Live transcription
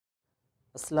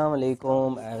Assalamu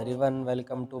alaikum everyone,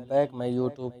 welcome to back my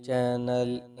YouTube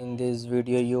channel. In this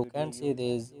video you can see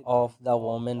this of the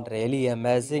woman really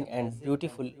amazing and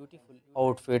beautiful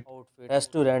outfit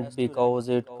restaurant because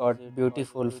it got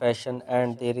beautiful fashion,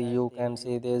 and there you can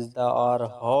see this the are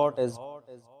hot as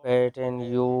pattern.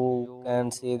 You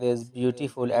can see this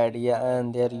beautiful idea,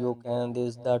 and there you can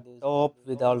this the top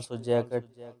with also jacket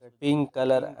pink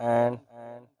color and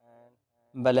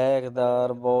black. They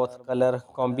are both color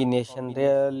combination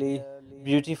really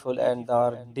beautiful, and they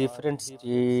are different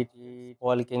street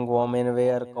walking women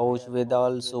wear couch with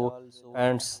also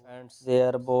pants. They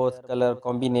are both color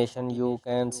combination. You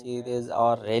can see these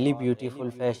are really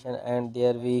beautiful fashion, and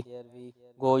there we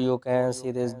go. You can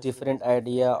see this different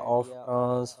idea of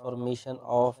transformation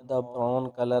of the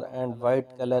brown color and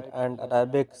white color and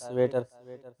Arabic sweater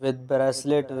with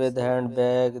bracelet with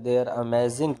handbag. Their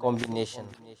amazing combination.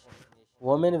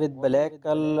 Women with black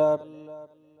color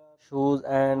shoes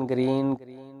and green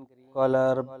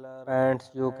color pants.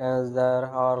 You can there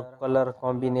are color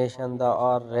combination that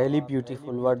are really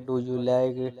beautiful. What do you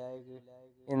like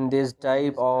in this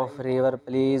type of river?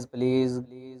 Please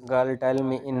girl tell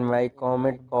me in my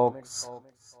comment box.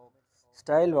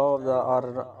 Style of the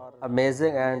are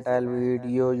amazing, and tell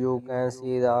video you can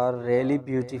see they are really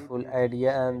beautiful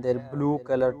idea, and their blue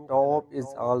color top is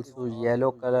also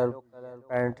yellow color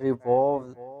pantry. Wow,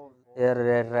 they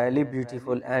are really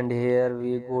beautiful. And here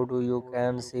we go to you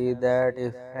can see that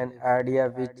if an idea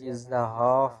which is the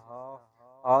half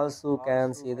also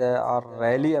can see they are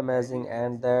really amazing,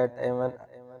 and that even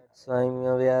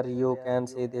somewhere you can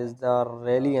see this they are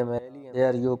really amazing.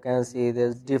 There you can see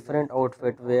this different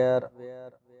outfit where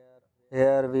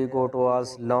here we go to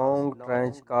us long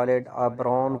trench call it a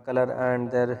brown color, and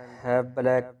there have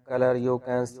black color. You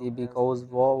can see because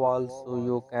wow, also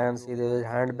you can see the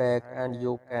handbag, and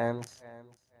you can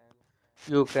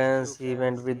see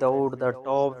when without the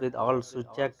top with also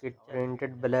jacket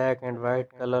printed black and white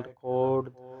color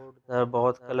code. The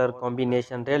both color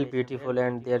combination real beautiful,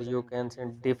 and there you can see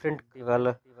different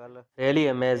color really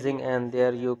amazing, and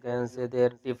there you can see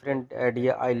their different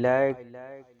idea. I like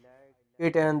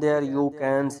it, and there you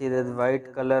can see the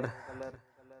white color.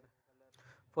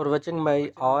 For watching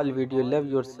my all video, love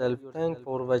yourself. Thank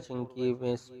for watching, give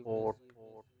me support.